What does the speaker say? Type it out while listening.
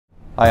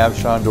Hi, I'm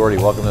Sean Doherty.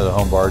 Welcome to the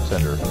Home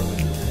Bartender.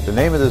 The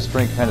name of this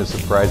drink kind of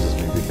surprises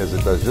me because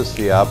it does just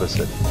the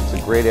opposite. It's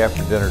a great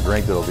after dinner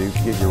drink that'll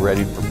get you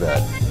ready for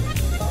bed.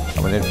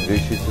 I'm going to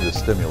introduce you to the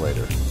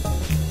Stimulator.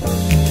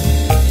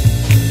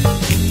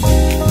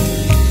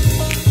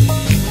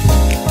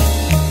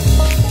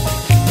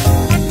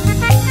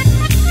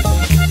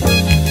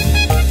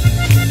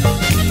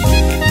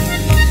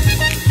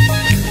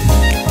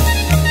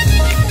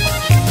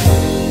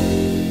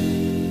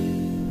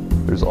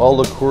 There's all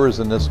liqueurs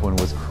in this one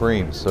with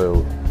cream,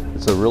 so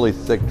it's a really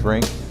thick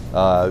drink.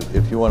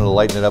 If you want to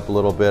lighten it up a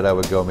little bit, I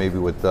would go maybe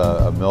with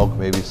a milk,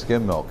 maybe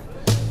skim milk.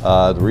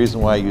 The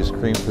reason why I use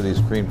cream for these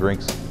cream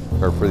drinks,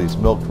 or for these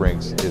milk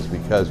drinks, is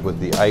because with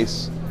the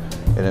ice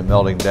and it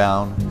melting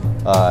down,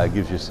 it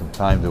gives you some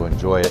time to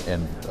enjoy it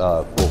in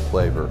full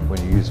flavor.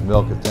 When you use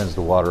milk, it tends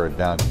to water it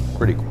down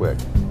pretty quick.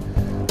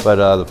 But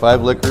the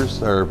 5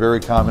 liquors are very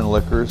common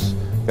liquors.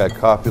 Got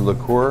coffee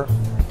liqueur,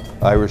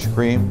 Irish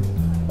cream,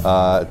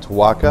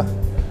 Tawaka,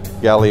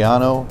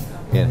 Galliano,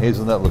 and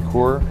hazelnut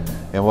liqueur.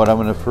 And what I'm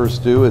going to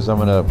first do is I'm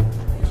going to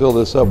fill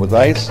this up with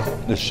ice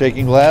in a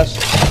shaking glass.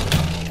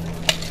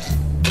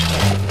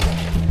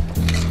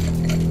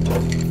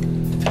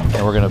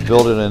 And we're going to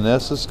build it in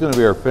this. This is going to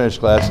be our finished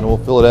glass, and we'll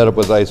fill it up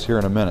with ice here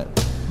in a minute.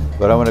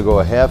 But I'm going to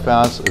go a ½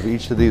 ounce of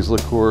each of these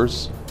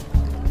liqueurs.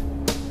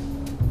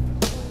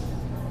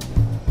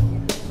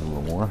 A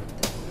little more.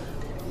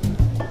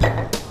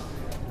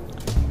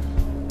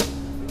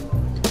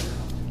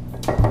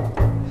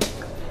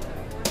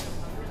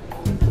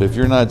 But if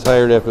you're not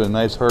tired after a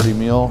nice hearty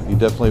meal, you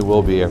definitely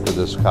will be after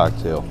this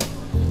cocktail.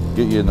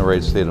 Get you in the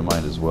right state of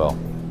mind as well.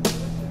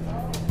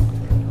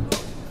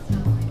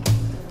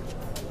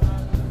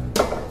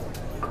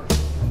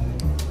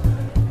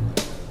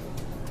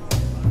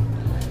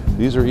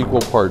 These are equal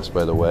parts,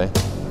 by the way.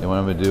 And what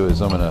I'm going to do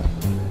is I'm going to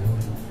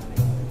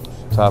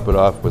top it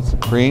off with the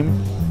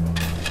cream.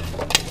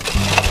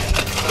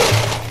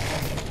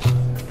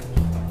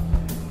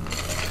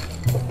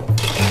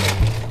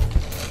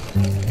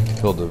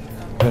 Fill the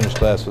finished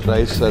glass with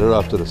ice, set it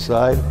off to the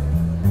side,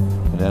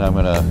 and then I'm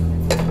going to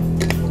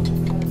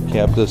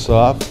cap this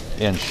off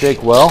and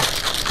shake well.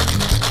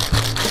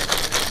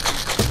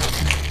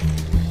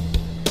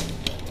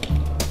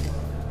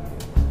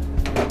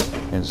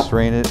 And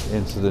strain it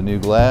into the new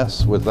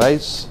glass with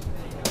ice.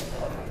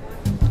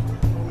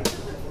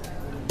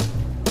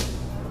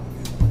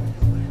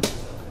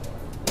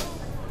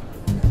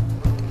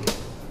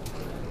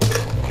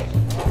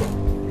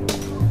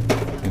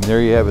 And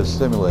there you have a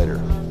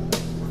Stimulator.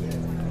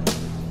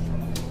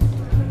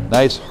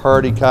 Nice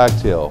hearty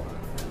cocktail.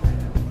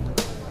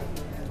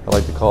 I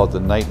like to call it the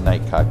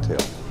night-night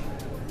cocktail.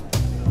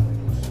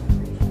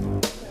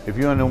 If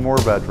you want to know more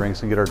about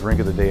drinks and get our drink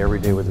of the day every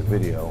day with a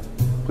video,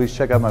 please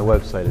check out my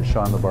website at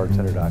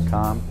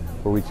SeanTheBartender.com,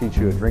 where we teach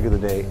you a drink of the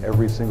day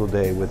every single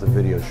day with a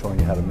video showing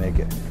you how to make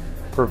it.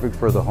 Perfect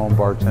for the home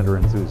bartender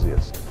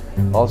enthusiast.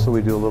 Also,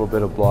 we do a little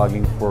bit of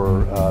blogging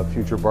for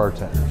future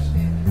bartenders.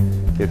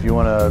 If you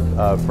want to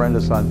friend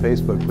us on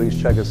Facebook, please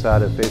check us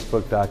out at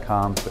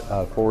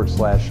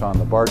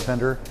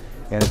facebook.com/SeanTheBartender.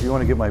 And if you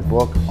want to get my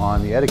book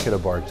on the etiquette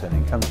of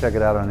bartending, come check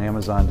it out on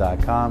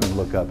Amazon.com and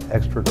look up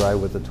Extra Dry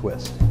with a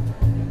Twist.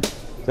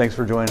 Thanks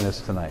for joining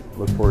us tonight.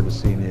 Look forward to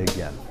seeing you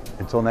again.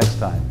 Until next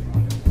time,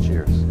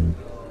 cheers.